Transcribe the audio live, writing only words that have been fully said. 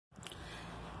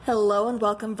Hello and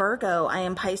welcome, Virgo. I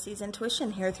am Pisces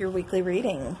Intuition here with your weekly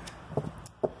reading.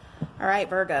 All right,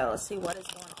 Virgo, let's see what is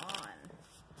going on.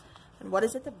 And what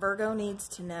is it that Virgo needs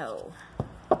to know?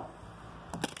 All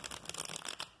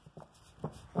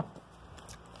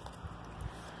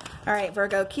right,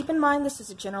 Virgo, keep in mind this is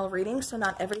a general reading, so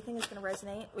not everything is going to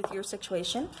resonate with your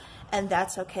situation, and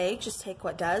that's okay. Just take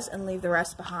what does and leave the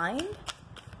rest behind.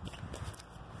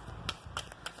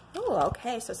 Oh,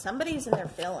 okay, so somebody's in their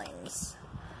feelings.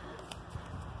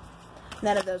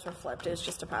 None of those were flipped. It was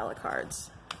just a pile of cards.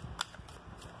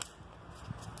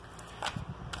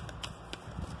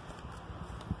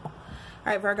 All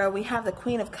right, Virgo, we have the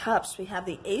Queen of Cups. We have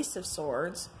the Ace of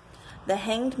Swords, the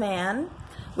Hanged Man.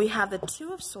 We have the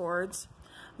Two of Swords.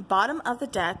 Bottom of the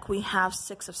deck, we have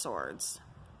Six of Swords.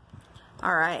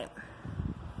 All right.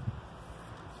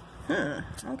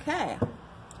 Okay.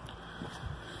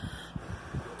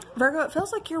 Virgo, it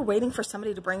feels like you're waiting for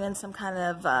somebody to bring in some kind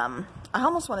of, I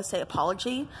almost want to say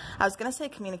apology. I was going to say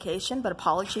communication, but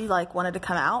apology like wanted to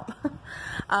come out.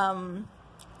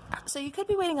 So you could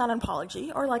be waiting on an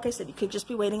apology, or like I said, you could just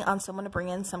be waiting on someone to bring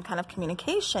in some kind of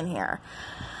communication here.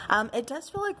 It does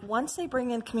feel like once they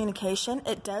bring in communication,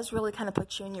 it does really kind of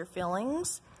put you in your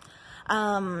feelings.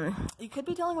 You could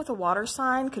be dealing with a water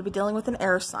sign, could be dealing with an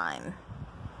air sign.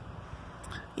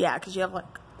 Yeah, because you have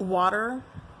like water,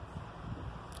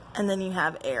 and then you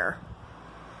have air.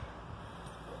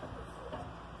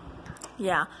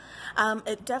 Yeah.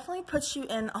 It definitely puts you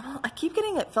in, I keep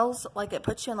getting, it feels like it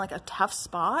puts you in like a tough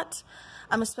spot,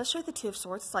 especially with the Two of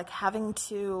Swords. It's like having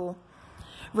to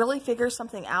really figure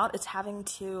something out. It's having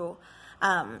to,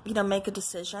 you know, make a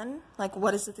decision. Like,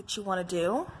 what is it that you want to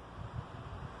do?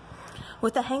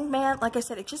 With the Hanged Man, like I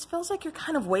said, it just feels like you're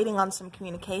kind of waiting on some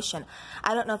communication.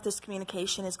 I don't know if this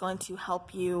communication is going to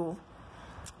help you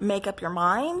make up your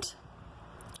mind,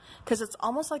 because it's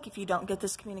almost like if you don't get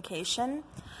this communication,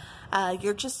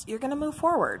 you're going to move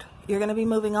forward. You're going to be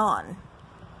moving on.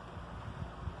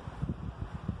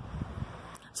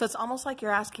 So it's almost like you're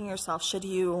asking yourself, should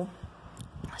you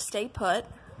stay put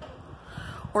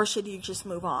or should you just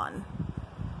move on?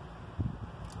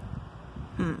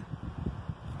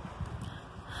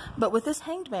 But with this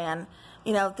Hanged Man,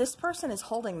 you know, this person is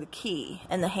holding the key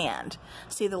in the hand.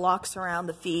 See the locks around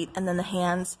the feet and then the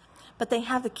hands, but they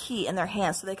have the key in their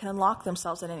hand so they can unlock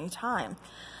themselves at any time.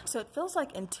 So it feels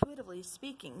like, intuitively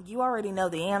speaking, you already know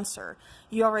the answer.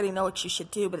 You already know what you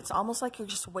should do, but it's almost like you're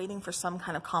just waiting for some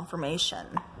kind of confirmation.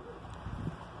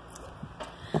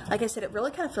 Like I said, it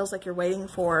really kind of feels like you're waiting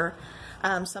for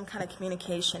some kind of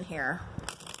communication here.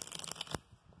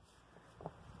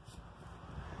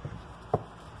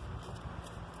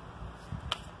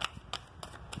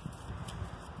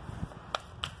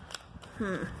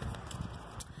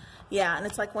 Yeah, and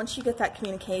it's like once you get that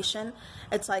communication,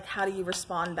 it's like, how do you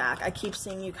respond back? I keep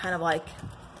seeing you kind of like,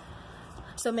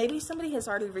 so maybe somebody has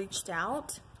already reached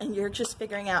out and you're just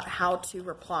figuring out how to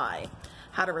reply,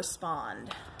 how to respond.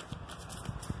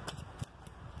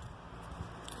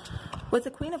 With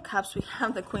the Queen of Cups, we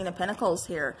have the Queen of Pentacles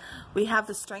here. We have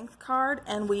the Strength card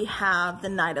and we have the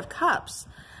Knight of Cups.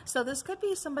 So this could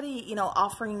be somebody, you know,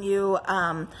 offering you,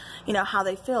 you know, how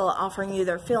they feel, offering you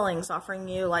their feelings, offering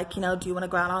you like, you know, do you want to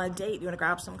go out on a date? Do you want to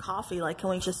grab some coffee? Like, can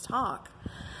we just talk?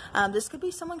 This could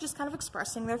be someone just kind of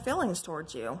expressing their feelings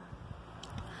towards you.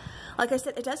 Like I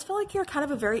said, it does feel like you're kind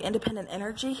of a very independent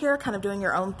energy here, kind of doing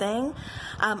your own thing.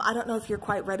 I don't know if you're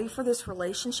quite ready for this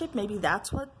relationship. Maybe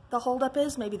that's what the holdup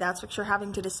is. Maybe that's what you're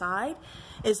having to decide,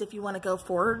 is if you want to go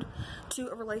forward to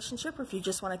a relationship or if you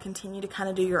just want to continue to kind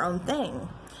of do your own thing.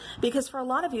 Because for a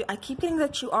lot of you, I keep getting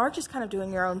that you are just kind of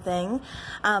doing your own thing.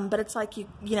 But it's like, you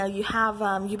know, you have,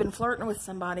 you've been flirting with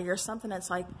somebody or something. It's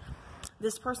like,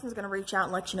 this person's going to reach out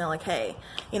and let you know, like, hey,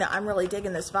 you know, I'm really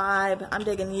digging this vibe. I'm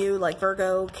digging you, like,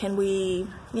 Virgo, can we,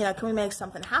 you know, can we make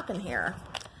something happen here?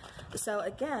 So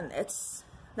again, it's,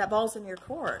 that ball's in your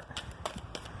court.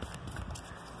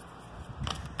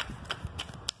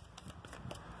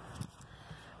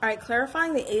 All right,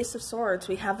 clarifying the Ace of Swords,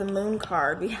 we have the Moon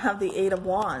card, we have the Eight of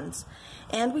Wands,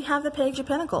 and we have the Page of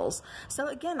Pentacles. So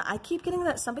again, I keep getting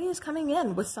that somebody is coming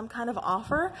in with some kind of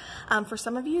offer. For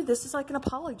some of you, this is like an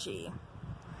apology.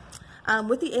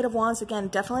 With the Eight of Wands, again,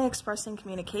 definitely expressing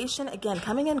communication. Again,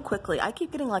 coming in quickly. I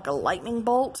keep getting like a lightning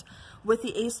bolt with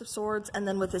the Ace of Swords and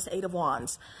then with this Eight of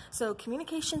Wands. So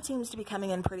communication seems to be coming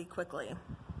in pretty quickly.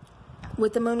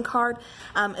 With the Moon card,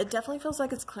 it definitely feels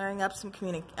like it's clearing up some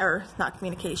not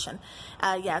communication.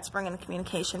 Yeah, it's bringing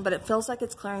communication, but it feels like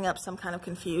it's clearing up some kind of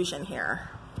confusion here.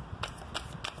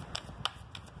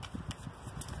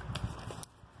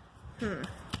 All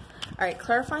right,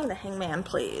 clarifying the Hangman,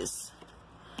 please.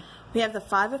 We have the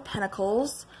Five of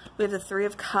Pentacles, we have the Three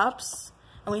of Cups,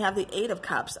 and we have the Eight of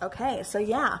Cups. Okay, so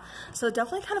yeah, so it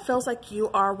definitely kind of feels like you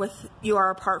are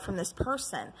apart from this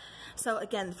person. So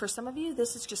again, for some of you,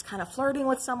 this is just kind of flirting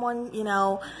with someone, you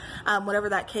know, whatever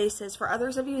that case is. For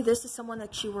others of you, this is someone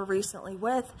that you were recently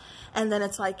with, and then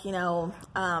it's like, you know,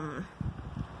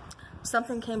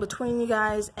 something came between you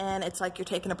guys, and it's like you're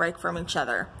taking a break from each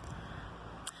other.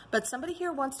 But somebody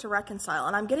here wants to reconcile,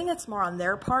 and I'm getting it's more on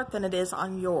their part than it is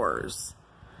on yours.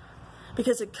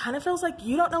 Because it kind of feels like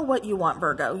you don't know what you want,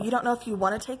 Virgo. You don't know if you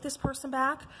want to take this person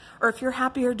back, or if you're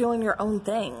happier doing your own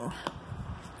thing.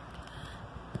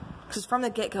 Because from the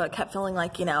get-go, it kept feeling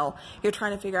like, you know, you're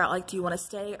trying to figure out, like, do you want to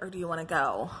stay or do you want to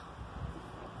go?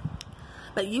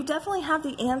 But you definitely have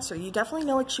the answer. You definitely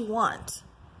know what you want.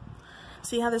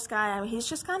 See how this guy, I mean, he's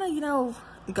just kind of, you know,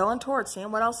 going towards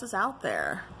seeing what else is out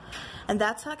there. And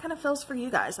that's how it kind of feels for you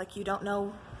guys. Like, you don't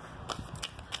know,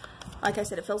 like I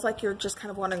said, it feels like you're just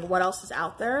kind of wondering what else is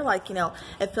out there. Like, you know,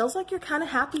 it feels like you're kind of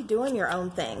happy doing your own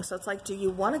thing. So it's like, do you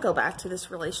want to go back to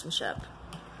this relationship?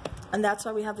 And that's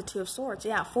why we have the Two of Swords.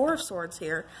 Yeah, Four of Swords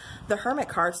here. The Hermit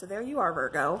card, so there you are,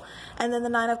 Virgo. And then the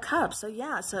Nine of Cups. So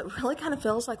yeah, so it really kind of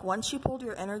feels like once you pulled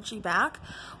your energy back,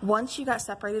 once you got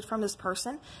separated from this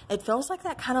person, it feels like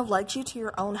that kind of led you to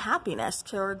your own happiness,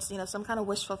 towards, you know, some kind of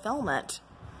wish fulfillment.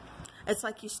 It's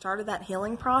like you started that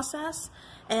healing process,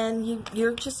 and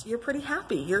you're pretty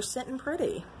happy. You're sitting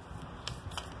pretty.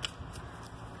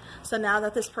 So now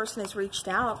that this person has reached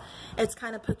out, it's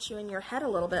kind of put you in your head a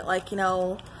little bit, like, you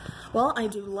know, well, I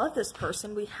do love this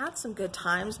person. We had some good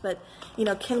times, but, you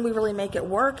know, can we really make it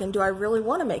work? And do I really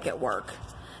want to make it work?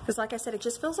 Because like I said, it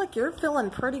just feels like you're feeling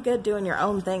pretty good doing your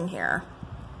own thing here.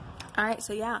 All right,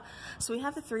 so yeah, so we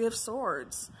have the Three of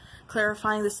Swords,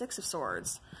 clarifying the Six of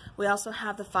Swords. We also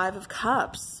have the Five of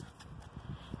Cups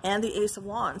and the Ace of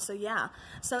Wands. So yeah,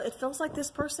 so it feels like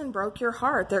this person broke your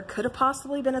heart. There could have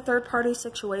possibly been a third-party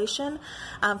situation.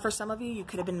 For some of you, you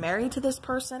could have been married to this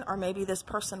person, or maybe this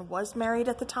person was married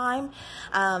at the time,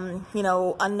 you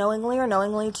know, unknowingly or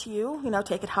knowingly to you. You know,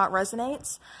 take it how it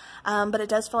resonates. But it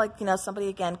does feel like, you know, somebody,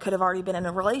 again, could have already been in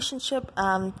a relationship,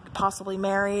 possibly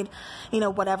married, you know,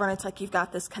 whatever. And it's like you've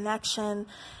got this connection,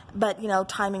 but, you know,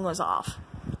 timing was off.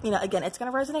 You know, again, it's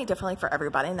going to resonate differently for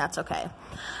everybody, and that's okay.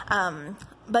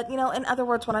 But, you know, in other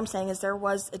words, what I'm saying is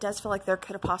it does feel like there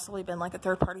could have possibly been like a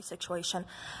third-party situation,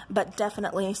 but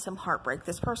definitely some heartbreak.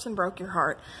 This person broke your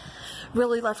heart,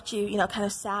 really left you, you know, kind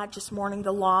of sad, just mourning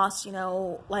the loss, you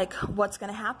know, like what's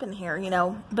going to happen here, you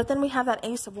know. But then we have that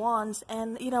Ace of Wands,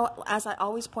 and, you know, as I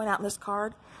always point out in this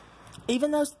card,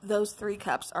 even those three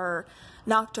cups are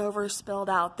knocked over, spilled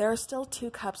out, there are still two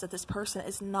cups that this person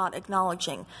is not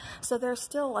acknowledging. So there's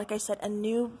still, like I said, a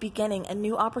new beginning, a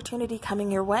new opportunity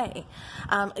coming your way.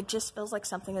 It just feels like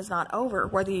something is not over.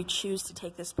 Whether you choose to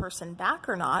take this person back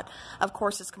or not, of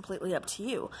course, is completely up to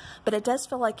you. But it does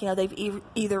feel like, you know, they've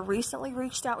either recently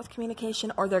reached out with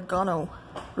communication, or they're gonna,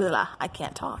 I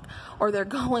can't talk, or they're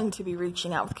going to be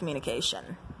reaching out with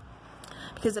communication.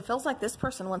 Because it feels like this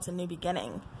person wants a new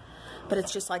beginning. But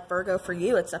it's just like Virgo, for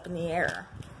you, it's up in the air.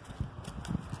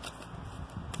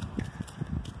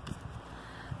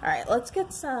 All right, let's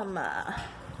get some,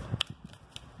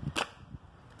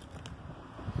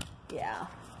 yeah.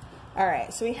 All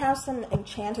right, so we have some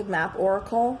Enchanted Map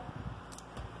Oracle.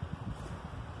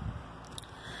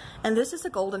 And this is a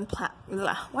golden,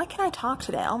 why can't I talk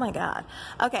today? Oh my God.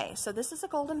 Okay, so this is a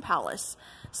golden palace.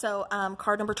 So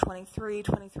card number 23,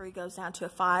 23 goes down to a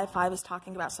 5. 5 is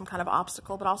talking about some kind of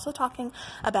obstacle, but also talking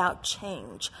about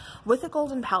change. With the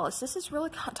golden palace, this is really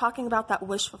talking about that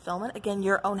wish fulfillment. Again,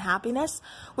 your own happiness,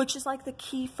 which is like the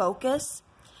key focus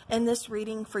in this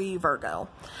reading for you, Virgo.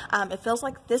 It feels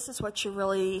like this is what you're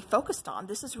really focused on.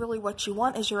 This is really what you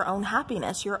want, is your own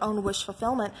happiness, your own wish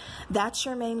fulfillment. That's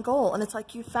your main goal. And it's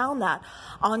like you found that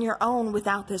on your own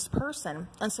without this person.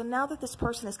 And so now that this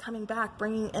person is coming back,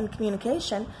 bringing in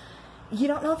communication, you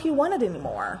don't know if you want it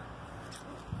anymore.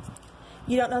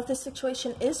 You don't know if this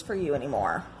situation is for you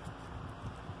anymore.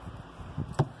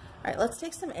 All right, let's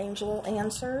take some angel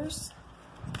answers.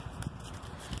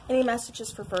 Any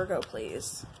messages for Virgo,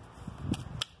 please?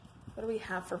 What do we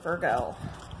have for Virgo?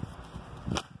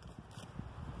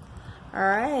 All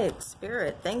right,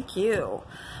 Spirit, thank you.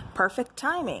 Perfect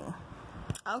timing.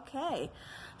 Okay,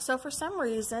 so for some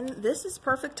reason, this is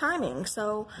perfect timing.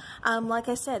 So, like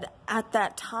I said, at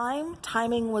that time,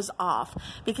 timing was off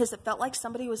because it felt like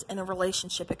somebody was in a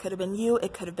relationship. It could have been you,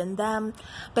 it could have been them,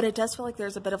 but it does feel like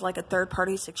there's a bit of like a third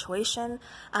party situation.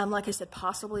 Like I said,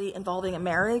 possibly involving a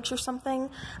marriage or something,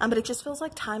 but it just feels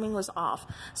like timing was off.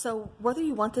 So whether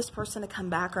you want this person to come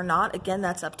back or not, again,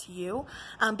 that's up to you.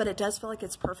 But it does feel like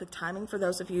it's perfect timing for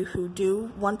those of you who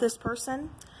do want this person.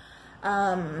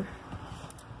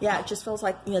 Yeah, it just feels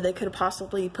like, you know, they could have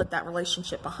possibly put that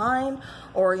relationship behind,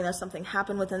 or, you know, something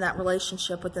happened within that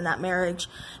relationship, within that marriage,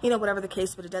 you know, whatever the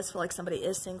case, but it does feel like somebody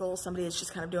is single, somebody is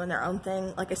just kind of doing their own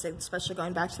thing, like I said, especially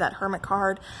going back to that Hermit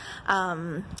card.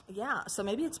 Yeah, so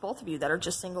maybe it's both of you that are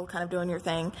just single, kind of doing your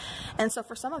thing, and so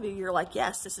for some of you, you're like,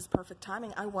 yes, this is perfect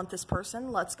timing, I want this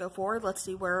person, let's go forward, let's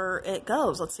see where it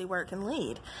goes, let's see where it can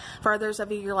lead. For others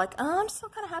of you, you're like, oh, I'm still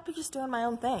kind of happy just doing my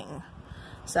own thing.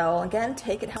 So again,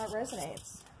 take it how it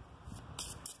resonates.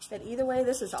 But either way,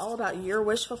 this is all about your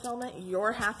wish fulfillment,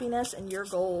 your happiness, and your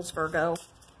goals, Virgo.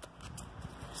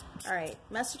 All right,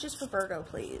 messages for Virgo,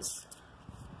 please.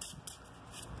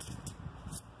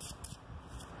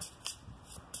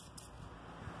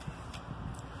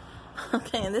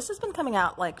 Okay, and this has been coming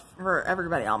out like for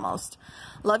everybody almost.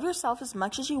 Love yourself as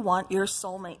much as you want your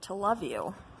soulmate to love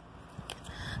you.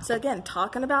 So again,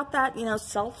 talking about that, you know,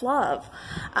 self-love.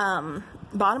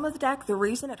 Bottom of the deck, the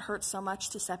reason it hurts so much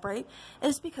to separate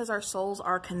is because our souls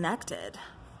are connected.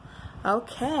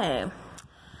 Okay.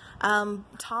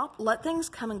 Top, let things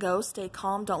come and go. Stay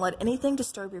calm. Don't let anything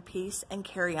disturb your peace, and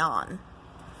carry on.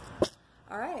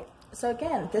 All right. So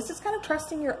again, this is kind of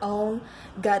trusting your own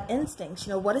gut instincts.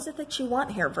 You know, what is it that you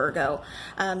want here, Virgo?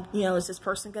 You know, is this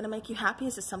person going to make you happy?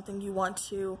 Is this something you want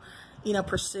to, you know,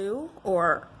 pursue,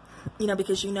 or, you know,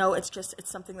 because you know it's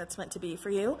something that's meant to be for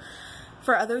you.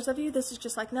 For others of you, this is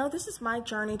just like, no, this is my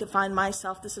journey to find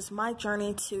myself. This is my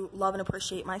journey to love and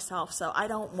appreciate myself. So I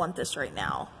don't want this right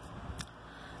now.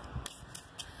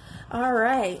 All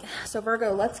right. So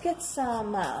Virgo, let's get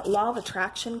some Law of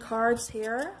Attraction cards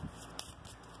here.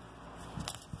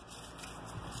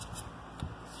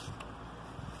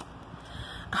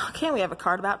 Okay, we have a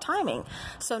card about timing.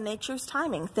 So nature's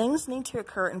timing. Things need to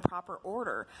occur in proper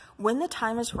order. When the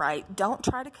time is right, don't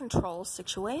try to control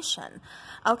situation.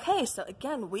 Okay, so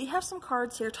again, we have some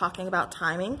cards here talking about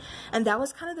timing, and that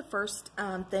was kind of the first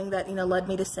thing that, you know, led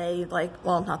me to say, like,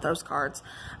 well, not those cards,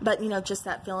 but, you know, just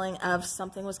that feeling of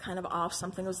something was kind of off,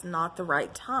 something was not the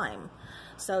right time.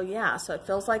 So yeah, so it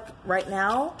feels like right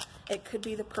now it could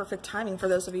be the perfect timing for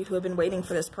those of you who have been waiting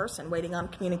for this person, waiting on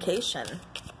communication.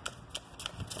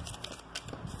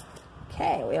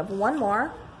 Okay, we have one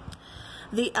more.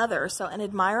 The other, so an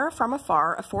admirer from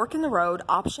afar, a fork in the road,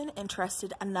 option,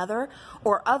 interested, another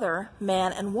or other,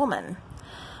 man and woman.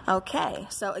 Okay,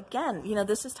 so again, you know,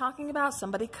 this is talking about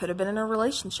somebody could have been in a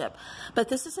relationship, but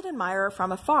this is an admirer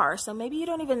from afar, so maybe you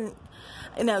don't even,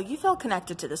 you know, you feel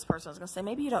connected to this person. I was going to say,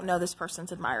 maybe you don't know this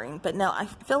person's admiring, but no, I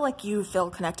feel like you feel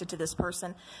connected to this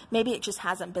person. Maybe it just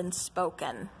hasn't been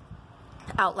spoken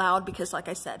out loud because, like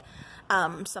I said,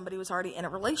 somebody was already in a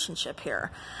relationship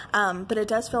here. But it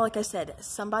does feel, like I said,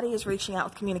 somebody is reaching out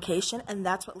with communication, and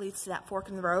that's what leads to that fork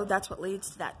in the road. That's what leads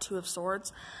to that Two of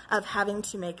Swords of having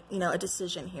to make, you know, a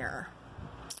decision here.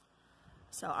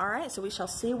 So, all right, so we shall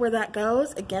see where that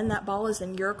goes. Again, that ball is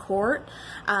in your court,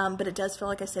 but it does feel,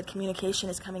 like I said, communication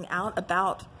is coming out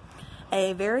about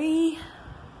a very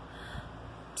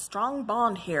strong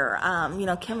bond here, you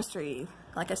know, chemistry.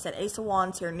 Like I said, Ace of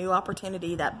Wands here, new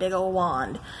opportunity, that big old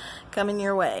wand coming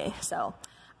your way. So,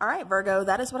 all right, Virgo,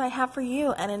 that is what I have for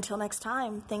you. And until next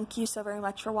time, thank you so very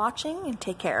much for watching, and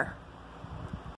take care.